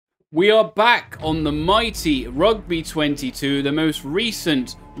We are back on the mighty Rugby 22, the most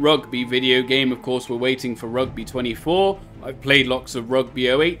recent rugby video game. Of course, we're waiting for Rugby 24. I've played lots of Rugby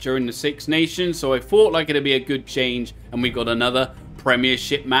 08 during the Six Nations, so I thought like it'd be a good change, and we got another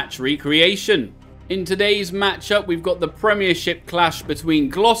premiership match recreation. In today's matchup, we've got the premiership clash between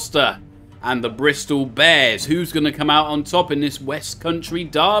Gloucester and the Bristol Bears. Who's going to come out on top in this West Country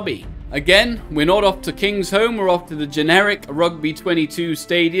derby? Again, we're not off to Kingsholm, we're off to the generic Rugby 22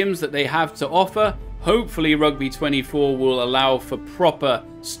 stadiums that they have to offer. Hopefully Rugby 24 will allow for proper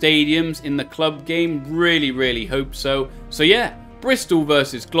stadiums in the club game. Really hope so. So yeah, Bristol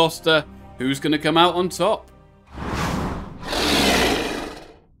versus Gloucester. Who's going to come out on top?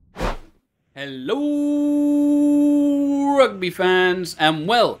 Hello rugby fans and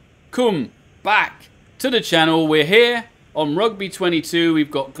welcome back to the channel. We're here on Rugby 22, we've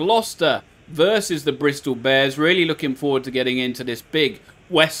got Gloucester versus the Bristol Bears. Really looking forward to getting into this big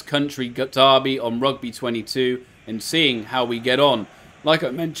West Country derby on Rugby 22 and seeing how we get on. Like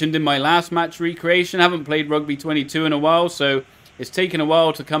I mentioned in my last match recreation, I haven't played Rugby 22 in a while, so it's taken a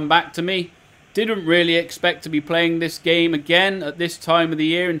while to come back to me. Didn't really expect to be playing this game again at this time of the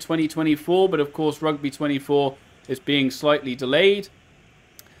year in 2024, but of course Rugby 24 is being slightly delayed.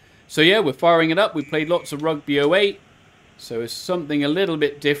 So yeah, we're firing it up. We played lots of Rugby 08. So it's something a little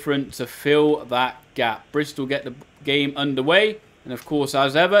bit different to fill that gap. Bristol get the game underway. And of course,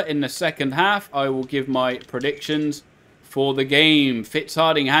 as ever, in the second half, I will give my predictions for the game.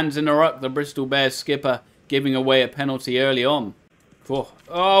 Fitzharding hands in the ruck, the Bristol Bears skipper, giving away a penalty early on.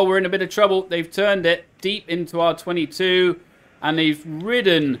 Oh, we're in a bit of trouble. They've turned it deep into our 22. And they've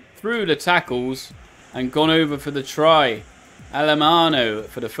ridden through the tackles and gone over for the try. Alemano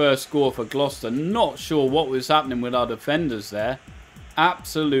for the first score for Gloucester. Not sure what was happening with our defenders there.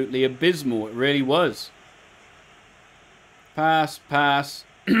 Absolutely abysmal. It really was. Pass.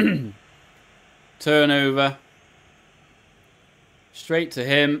 Turnover. Straight to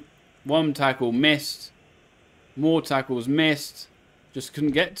him. One tackle missed. More tackles missed. Just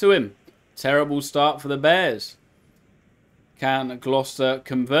couldn't get to him. Terrible start for the Bears. Can Gloucester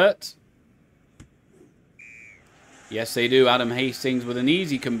convert? Yes, they do. Adam Hastings with an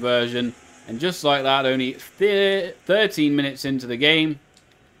easy conversion. And just like that, only 13 minutes into the game,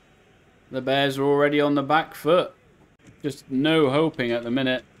 the Bears are already on the back foot. Just no hoping at the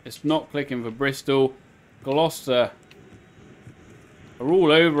minute. It's not clicking for Bristol. Gloucester are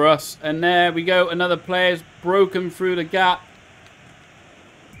all over us. And there we go. Another player's broken through the gap.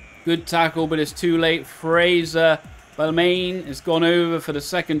 Good tackle, but it's too late. Fraser Balmain has gone over for the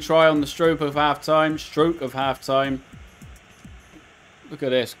second try on the stroke of half-time. Look at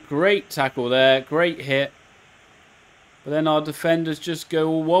this. Great tackle there. Great hit. But then our defenders just go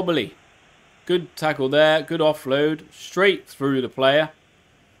all wobbly. Good tackle there. Good offload. Straight through the player.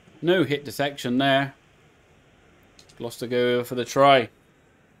 No hit detection there. Gloucester go over for the try.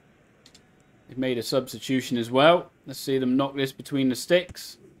 They've made a substitution as well. Let's see them knock this between the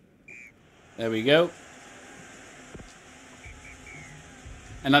sticks. There we go.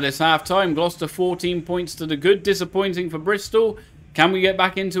 And that is half-time. Gloucester 14 points to the good. Disappointing for Bristol. Can we get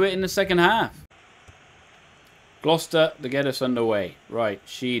back into it in the second half? Gloucester to get us underway. Right,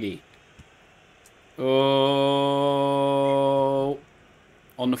 Sheedy. Oh.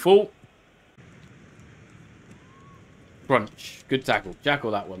 On the full. Crunch. Good tackle.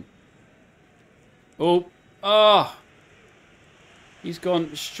 Jackal that one. Oh. Ah. He's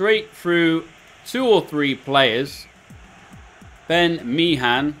gone straight through 2 or 3 players. Ben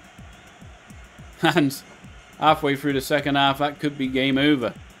Meehan. And halfway through the second half, that could be game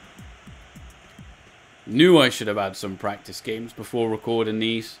over. Knew I should have had some practice games before recording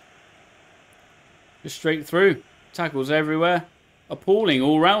these. Just straight through. Tackles everywhere. Appalling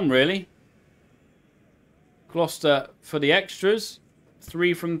all round, really. Gloucester for the extras.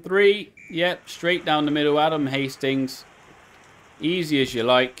 3 from 3. Yep, straight down the middle. Adam Hastings. Easy as you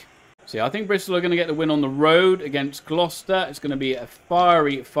like. See, I think Bristol are going to get the win on the road against Gloucester. It's going to be a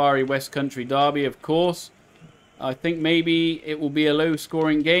fiery West Country derby, of course. I think maybe it will be a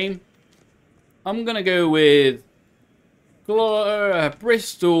low-scoring game. I'm going to go with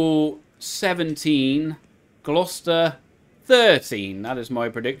Bristol 17, Gloucester 13. That is my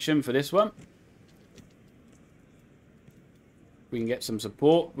prediction for this one. We can get some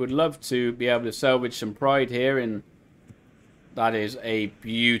support. Would love to be able to salvage some pride here in... That is a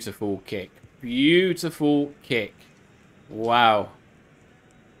beautiful kick. Beautiful kick. Wow.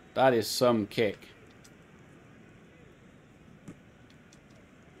 That is some kick.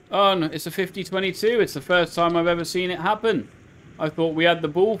 Oh, no, it's a 50-22. It's the first time I've ever seen it happen. I thought we had the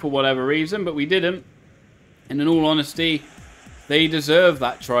ball for whatever reason, but we didn't. And in all honesty, They deserve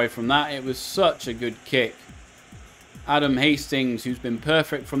that try from that. It was such a good kick. Adam Hastings, who's been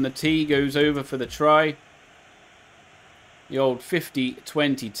perfect from the tee, goes over for the try. The old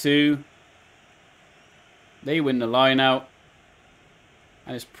 50-22. They win the line out.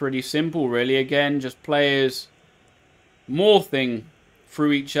 And it's pretty simple, really. Again, just players morphing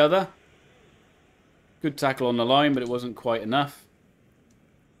through each other. Good tackle on the line, but it wasn't quite enough.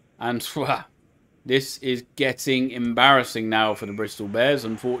 And this is getting embarrassing now for the Bristol Bears,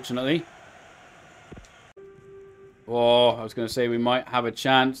 unfortunately. Oh, I was going to say we might have a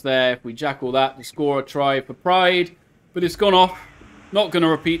chance there if we jackal that to score a try for pride. But it's gone off. Not going to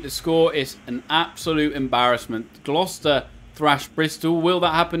repeat the score. It's an absolute embarrassment. Gloucester thrashed Bristol. Will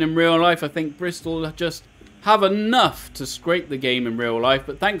that happen in real life? I think Bristol just have enough to scrape the game in real life.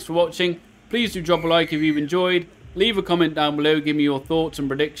 But thanks for watching. Please do drop a like if you've enjoyed. Leave a comment down below. Give me your thoughts and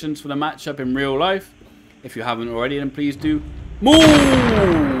predictions for the matchup in real life. If you haven't already, then please do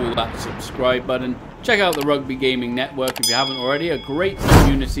move that subscribe button. Check out the Rugby Gaming Network if you haven't already. A great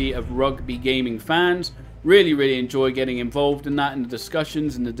community of rugby gaming fans. Really enjoy getting involved in that, in the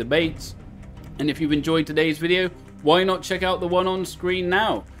discussions and the debates. And if you've enjoyed today's video, why not check out the one on screen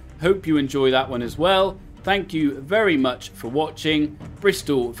now? Hope you enjoy that one as well. Thank you very much for watching.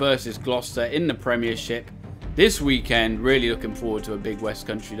 Bristol versus Gloucester in the Premiership this weekend. Really looking forward to a big West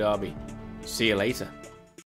Country derby. See you later.